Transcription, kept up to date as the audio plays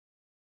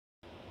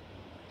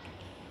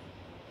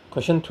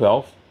Question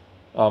 12.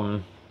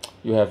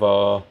 You have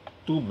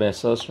two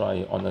masses,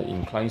 right, on an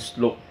inclined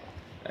slope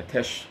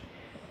attached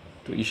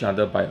to each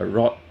other by a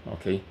rod.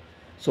 Okay,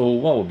 so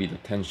what will be the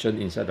tension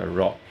inside the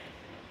rod?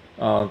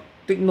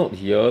 Take note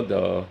here,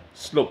 the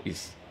slope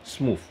is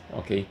smooth.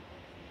 Okay,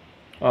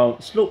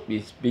 slope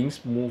is being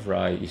smooth,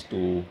 right, is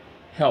to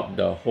help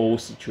the whole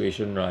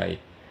situation, right,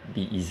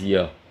 be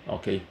easier.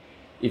 Okay,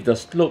 if the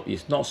slope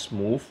is not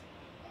smooth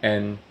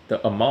and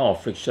the amount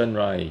of friction,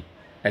 right,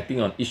 acting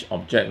on each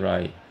object,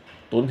 right,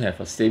 don't have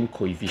the same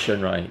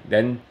coefficient, right,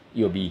 then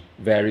it will be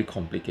very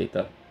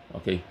complicated.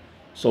 Okay,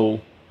 so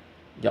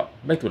yeah,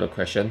 back to the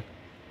question.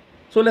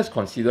 So let's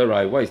consider,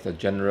 right, what is the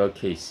general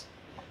case.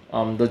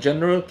 The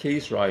general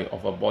case, right,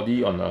 of a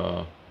body on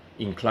a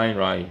incline,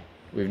 right,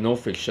 with no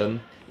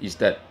friction is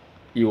that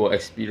it will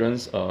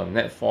experience a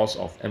net force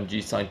of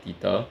mg sine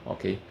theta.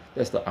 Okay,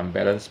 that's the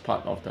unbalanced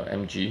part of the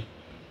mg,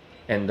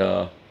 and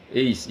the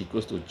a is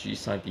equals to g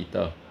sine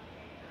theta.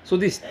 So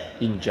this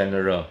in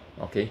general.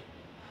 Okay,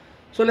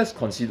 so let's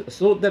consider,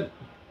 so that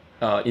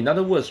in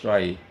other words,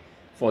 right,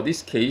 for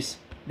this case,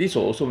 this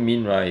will also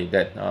mean, right,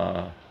 that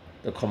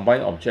the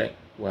combined object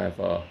will have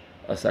a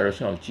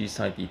acceleration of g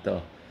sine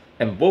theta,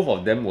 and both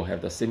of them will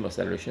have the same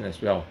acceleration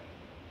as well.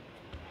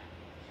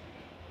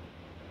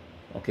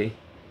 Okay,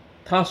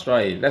 thus,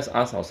 right, let's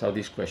ask ourselves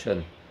this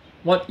question: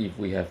 what if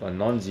we have a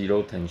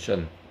non-zero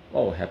tension?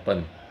 What will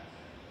happen?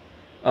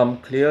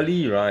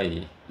 Clearly,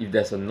 right, if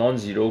there's a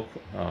non-zero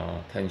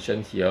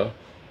tension here,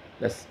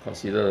 let's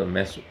consider the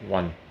mass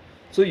 1.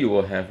 So you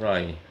will have,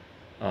 right,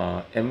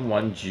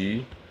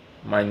 m1g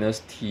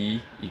minus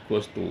t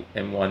equals to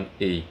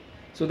m1a.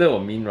 So that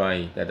will mean,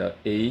 right, that the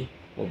a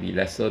will be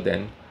lesser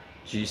than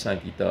g sine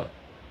theta.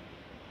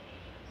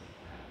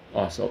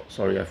 Oh, so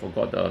sorry, I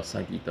forgot the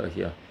sine theta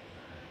here.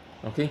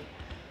 Okay,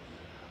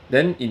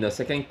 then in the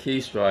second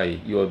case, right,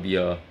 it will be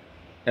a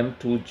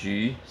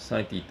m2g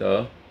sine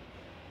theta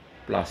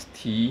plus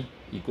t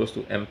equals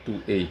to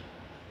m2a,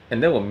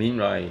 and that will mean,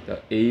 right,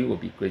 the a will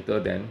be greater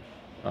than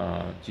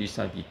g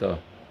sine theta.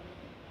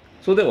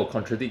 So that will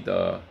contradict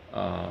the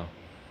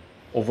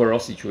overall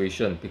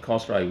situation,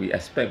 because, right, we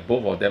expect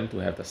both of them to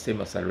have the same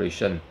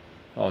acceleration,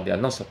 or they are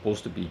not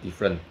supposed to be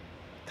different.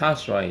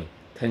 Thus, right,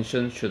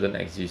 tension shouldn't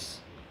exist.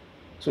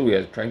 So we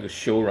are trying to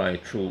show,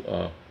 right, through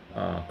a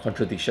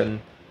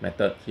contradiction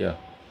method here.